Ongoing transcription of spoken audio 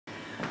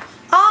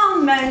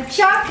Almond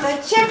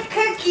chocolate chip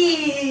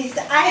cookies.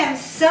 I am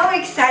so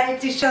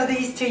excited to show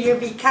these to you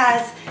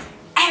because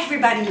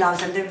everybody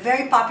loves them. They're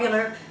very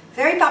popular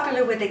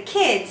with the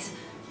kids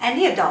and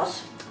the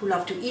adults who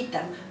love to eat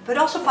them, but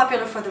also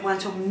popular for the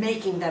ones who are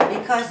making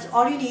them because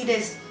all you need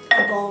is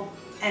a bowl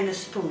and a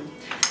spoon.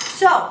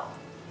 So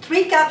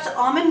 3 cups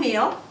almond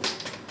meal.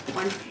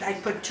 I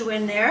put 2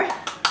 in there.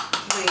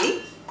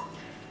 3.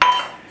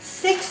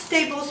 6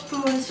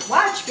 tablespoons,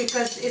 watch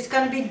because it's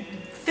going to be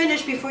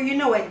finished before you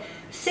know it.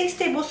 6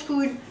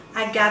 tablespoons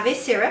agave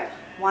syrup.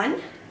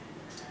 1,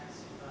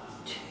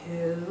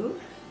 2,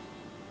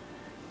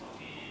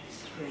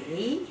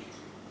 3,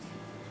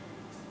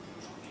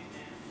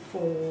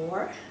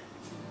 4,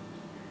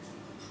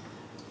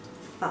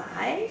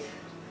 5,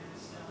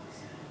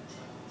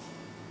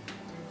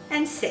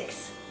 and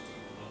 6.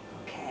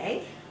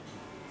 Okay.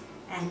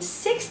 And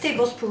 6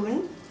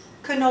 tablespoons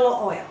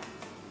canola oil.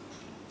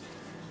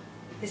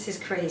 This is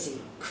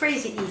crazy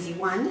easy.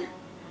 1,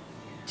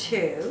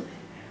 2,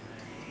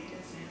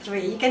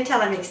 3. You can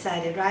tell I'm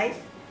excited, right?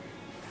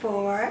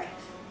 4,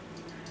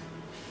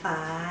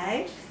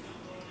 5,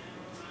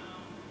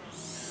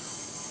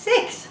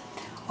 6.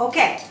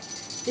 Okay,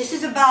 this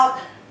is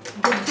about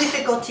the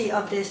difficulty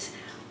of this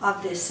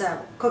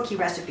cookie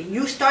recipe.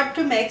 You start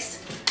to mix,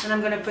 and I'm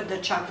going to put the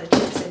chocolate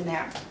chips in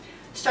there.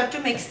 Start to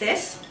mix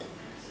this,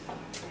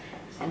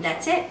 and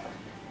that's it.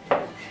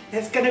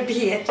 That's going to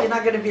be it. You're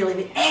not going to believe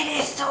it. It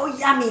is so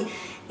yummy.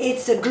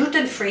 It's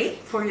gluten-free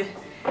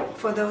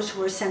for those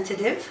who are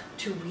sensitive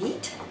to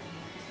wheat.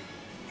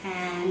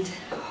 And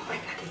oh my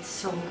God, it's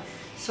so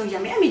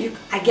yummy. I mean,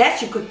 I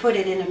guess you could put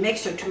it in a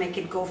mixer to make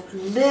it go a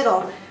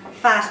little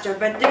faster,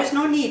 but there's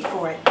no need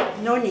for it.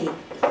 No need.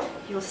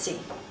 You'll see.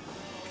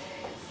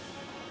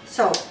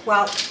 So,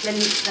 well, let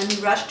me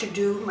rush to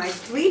do my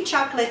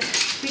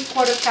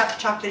 3/4 cup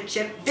chocolate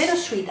chip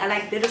bittersweet. I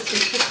like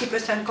bittersweet,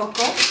 50%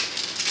 cocoa.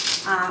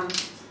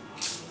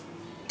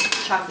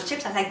 Chocolate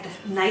chips. I like the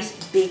nice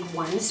big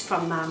ones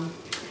from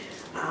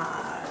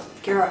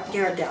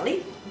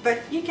Ghirardelli, but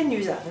you can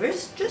use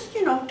others. Just,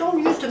 you know,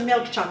 don't use the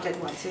milk chocolate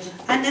ones. There's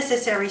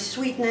unnecessary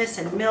sweetness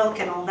and milk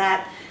and all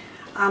that.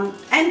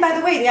 And by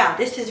the way, yeah,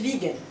 this is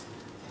vegan.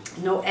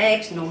 No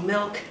eggs, no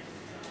milk,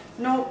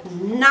 no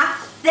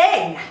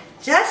nothing.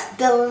 Just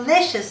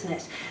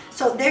deliciousness.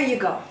 So there you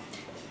go.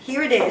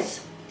 Here it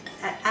is.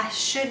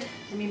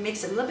 Let me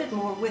mix it a little bit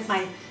more with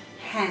my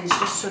hands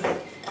just so that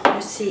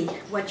you see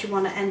what you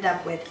want to end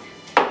up with.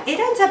 It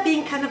ends up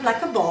being kind of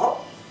like a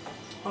ball.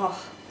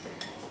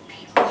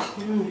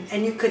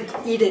 And you could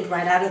eat it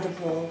right out of the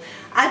bowl.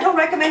 I don't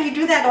recommend you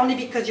do that only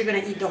because you're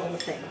going to eat the whole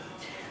thing.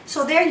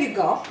 So there you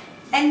go.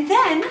 And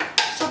then,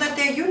 so that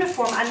they're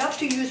uniform, I love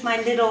to use my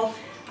little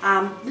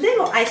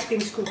ice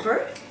cream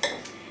scooper.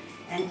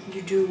 And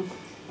you do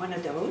one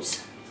of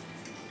those.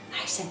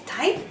 Nice and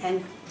tight.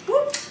 And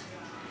whoops.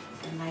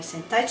 And nice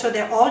and tight. So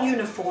they're all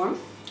uniform.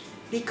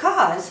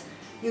 Because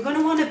you're going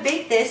to want to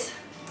bake this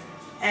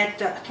at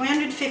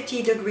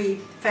 350-degree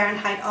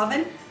Fahrenheit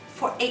oven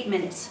for 8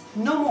 minutes.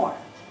 No more.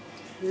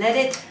 Let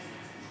it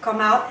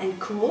come out and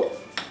cool.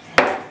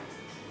 And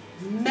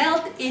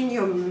melt in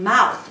your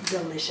mouth.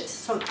 Delicious.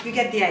 So you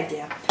get the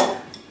idea.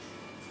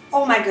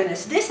 Oh my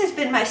goodness, this has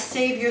been my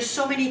savior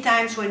so many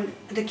times when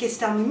the kids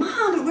tell me,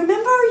 Mom,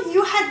 remember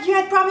you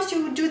had promised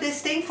you would do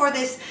this thing for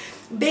this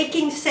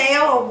baking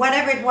sale or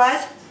whatever it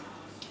was?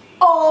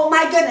 Oh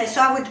my goodness,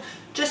 so I would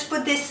just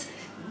put this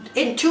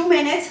in 2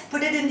 minutes,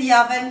 put it in the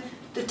oven.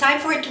 The time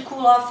for it to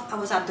cool off, I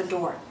was out the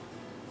door.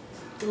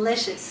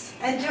 Delicious.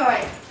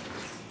 Enjoy.